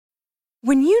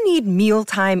When you need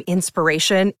mealtime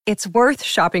inspiration, it's worth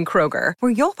shopping Kroger,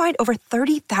 where you'll find over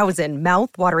 30,000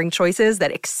 mouth-watering choices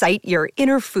that excite your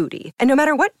inner foodie. And no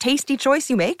matter what tasty choice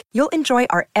you make, you'll enjoy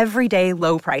our everyday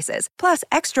low prices, plus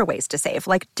extra ways to save,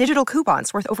 like digital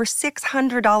coupons worth over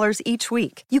 $600 each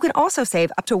week. You can also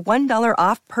save up to $1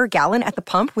 off per gallon at the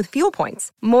pump with fuel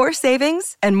points. More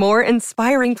savings and more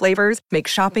inspiring flavors make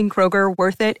shopping Kroger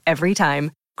worth it every time.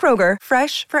 Kroger,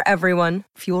 fresh for everyone.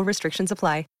 Fuel restrictions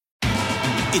apply.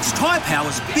 It's Tyre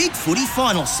Power's Big Footy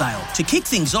Final Sale. To kick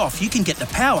things off, you can get the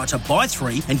power to buy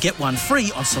 3 and get 1 free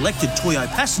on selected Toyo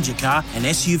passenger car and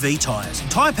SUV tyres.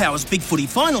 Tyre Power's Big Footy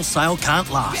Final Sale can't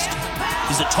last.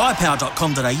 Visit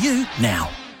tyrepower.com.au now.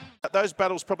 Those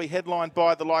battles probably headlined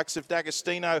by the likes of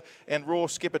D'Agostino and Roar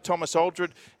skipper Thomas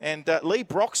Aldred. And Lee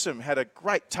Broxham had a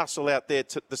great tussle out there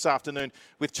this afternoon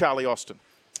with Charlie Austin.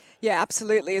 Yeah,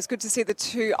 absolutely. It's good to see the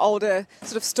two older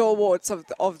sort of stalwarts of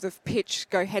the pitch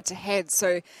go head-to-head.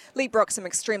 So Lee Broxham,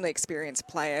 extremely experienced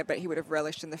player, but he would have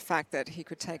relished in the fact that he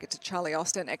could take it to Charlie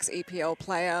Austin, ex-EPL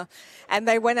player. And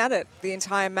they went at it the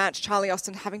entire match. Charlie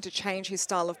Austin having to change his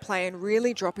style of play and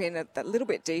really drop in a little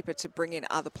bit deeper to bring in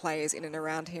other players in and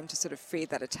around him to sort of feed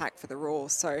that attack for the Roar.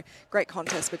 So great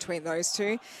contest between those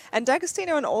two. And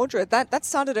D'Agostino and Aldred, that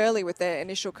started early with their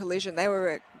initial collision. They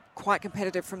were quite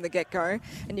competitive from the get-go,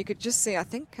 and you could just see, I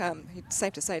think it's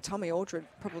safe to say Tommy Aldred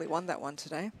probably won that one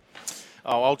today.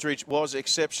 Oh, Aldridge was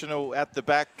exceptional at the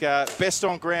back. Best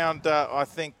on ground, I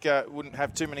think, wouldn't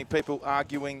have too many people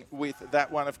arguing with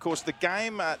that one. Of course, the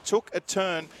game took a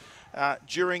turn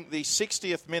during the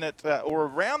 60th minute or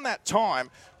around that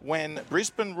time when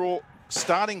Brisbane Roar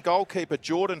starting goalkeeper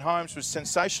Jordan Holmes was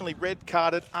sensationally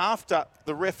red-carded after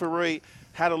the referee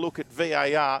had a look at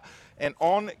VAR. And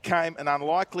on came an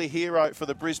unlikely hero for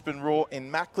the Brisbane Roar in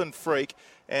Macklin Freak.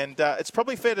 And it's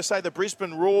probably fair to say the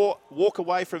Brisbane Roar walk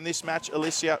away from this match,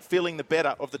 Alicia, feeling the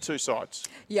better of the two sides.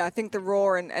 Yeah, I think the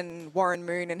Roar and Warren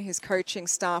Moon and his coaching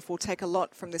staff will take a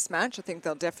lot from this match. I think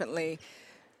they'll definitely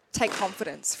take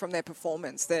confidence from their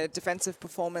performance. Their defensive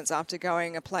performance after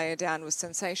going a player down was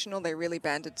sensational. They really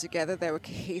banded together. They were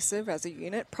cohesive as a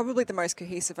unit, probably the most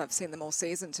cohesive I've seen them all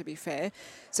season, to be fair.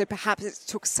 So perhaps it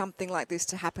took something like this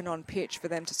to happen on pitch for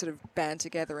them to sort of band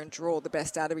together and draw the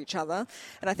best out of each other.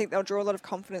 And I think they'll draw a lot of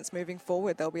confidence moving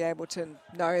forward. They'll be able to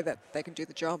know that they can do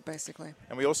the job, basically.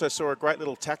 And we also saw a great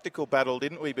little tactical battle,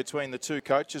 didn't we, between the two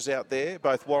coaches out there,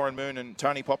 both Warren Moon and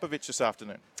Tony Popovich this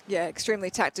afternoon. Yeah,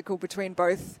 extremely tactical between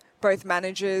both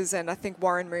managers, and I think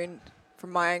Warren Moon,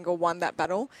 from my angle, won that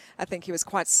battle. I think he was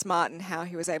quite smart in how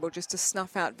he was able just to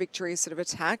snuff out Victory's sort of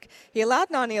attack. He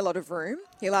allowed Nani a lot of room.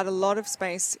 He allowed a lot of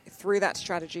space through that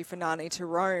strategy for Nani to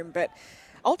roam, but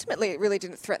ultimately it really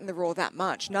didn't threaten the Roar that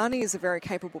much. Nani is a very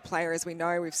capable player, as we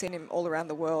know. We've seen him all around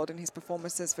the world in his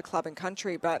performances for club and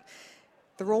country, but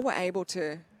the Roar were able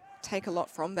to take a lot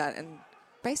from that and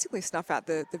basically snuff out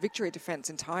the Victory defence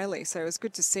entirely. So it was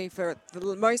good to see for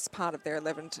the most part of their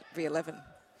 11v11.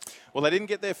 Well, they didn't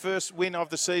get their first win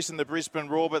of the season, the Brisbane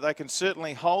Roar, but they can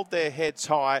certainly hold their heads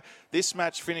high. This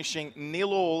match finishing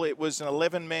 0-0. It was an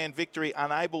 11-man victory,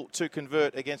 unable to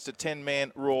convert against a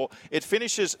 10-man Roar. It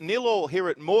finishes 0-0 here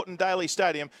at Moreton Daily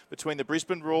Stadium between the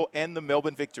Brisbane Roar and the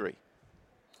Melbourne Victory.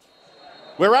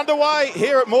 We're underway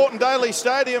here at Moreton Daily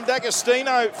Stadium.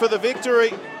 D'Agostino for the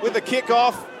victory with the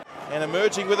kick-off. And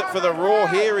emerging with it for the Roar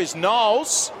here is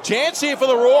Knowles. Chance here for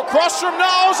the Roar. Cross from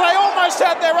Knowles. They almost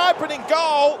had their opening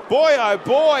goal. Boy, oh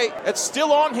boy. It's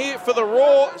still on here for the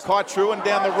Roar. Kai Truan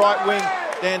down the right wing.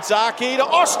 Danzaki to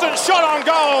Austin. Shot on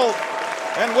goal.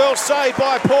 And well saved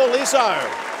by Paul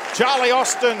Izzo. Charlie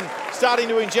Austin starting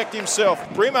to inject himself.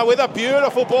 Brimmer with a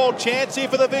beautiful ball. Chance here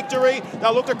for the victory.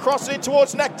 They'll look to cross it in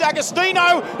towards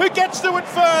D'Agostino, who gets to it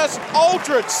first.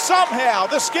 Aldred somehow,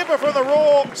 the skipper from the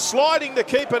Roar, sliding to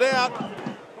keep it out.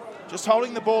 Just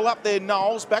holding the ball up there,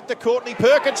 Knowles. Back to Courtney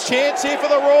Perkins. Chance here for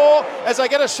the Roar as they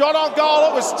get a shot on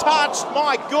goal. It was touched.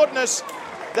 My goodness.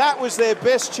 That was their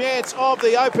best chance of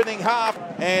the opening half.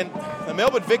 And the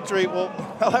Melbourne Victory, well,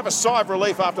 they'll have a sigh of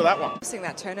relief after that one. Seeing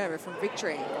that turnover from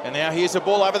Victory. And now here's a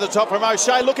ball over the top from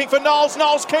O'Shea, looking for Knowles.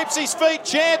 Knowles keeps his feet.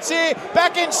 Chance here.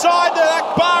 Back inside to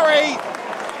Akbari.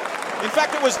 In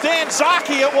fact, it was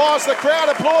Danzaki. It was. The crowd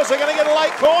applause. They're going to get a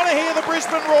late corner here, the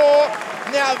Brisbane Roar.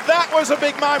 Now that was a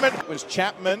big moment. It was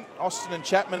Chapman, Austin and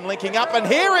Chapman linking up. And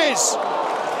here is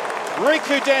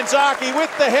Riku Danzaki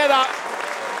with the header.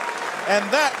 And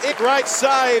that, a great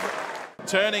save.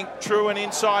 Turning Truan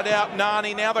inside out.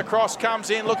 Nani, now the cross comes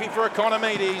in, looking for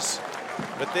Economides.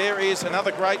 But there is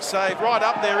another great save right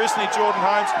up there, isn't he, Jordan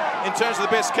Holmes, in terms of the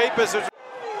best keepers.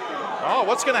 Oh,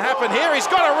 what's going to happen here? He's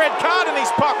got a red card in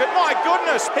his pocket. My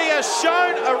goodness, he has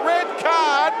shown a red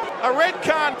card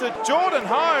to Jordan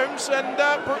Holmes, and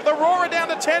the Roar are down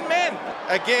to 10 men.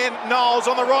 Again, Knowles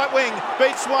on the right wing,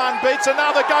 beats one, beats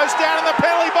another, goes down in the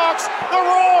penalty box. The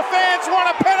Roar fans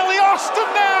want a penalty. Austin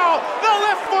now, the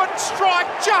left foot strike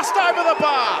just over the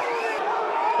bar.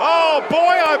 Oh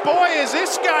boy, is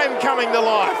this game coming to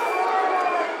life.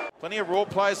 Plenty of Raw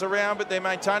players around, but they're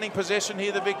maintaining possession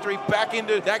here. The Victory back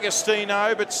into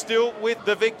D'Agostino, but still with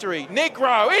the Victory.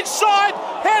 Negro inside,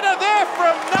 header there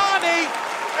from Nani.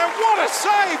 And what a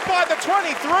save by the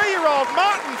 23-year-old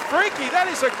Martin Freaky. That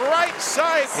is a great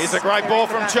save. Here's a great ball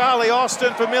from Charlie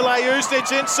Austin for Mile Usnic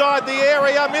inside the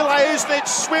area. Mile Usnic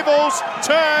swivels,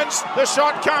 turns, the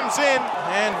shot comes in.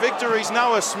 And Victory's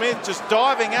Noah Smith just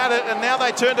diving at it. And now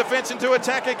they turn defence into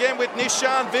attack again with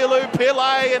Nishan Vilu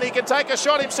Pillay. And he can take a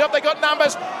shot himself. They got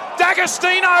numbers.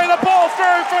 D'Agostino, the ball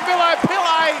through from Vilu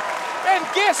Pillay. And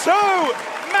guess who?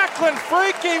 Macklin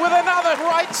Freaky with another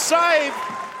great save.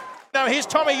 Now here's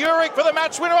Tommy Urick for the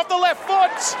match winner off the left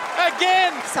foot.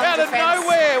 Again, out of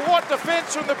nowhere. What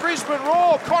defence from the Brisbane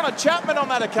Roar. Connor Chapman on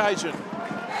that occasion.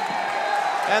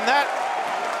 And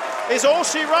that is all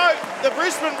she wrote. The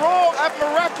Brisbane Roar have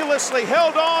miraculously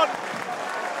held on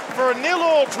for a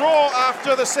 0-0 draw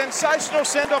after the sensational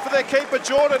send-off of their keeper,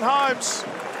 Jordan Holmes.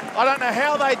 I don't know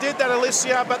how they did that,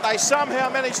 Alicia, but they somehow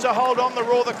managed to hold on the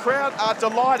Roar. The crowd are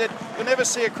delighted. You'll never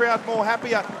see a crowd more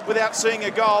happier without seeing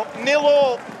a goal.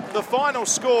 0-0. The final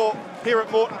score here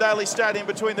at Moreton Daily Stadium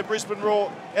between the Brisbane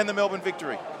Roar and the Melbourne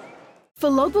Victory. For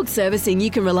logbook servicing you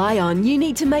can rely on, you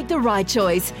need to make the right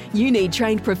choice. You need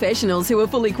trained professionals who are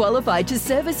fully qualified to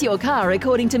service your car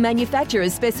according to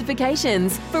manufacturer's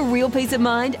specifications. For real peace of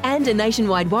mind and a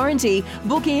nationwide warranty,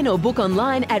 book in or book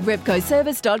online at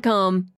repcoservice.com.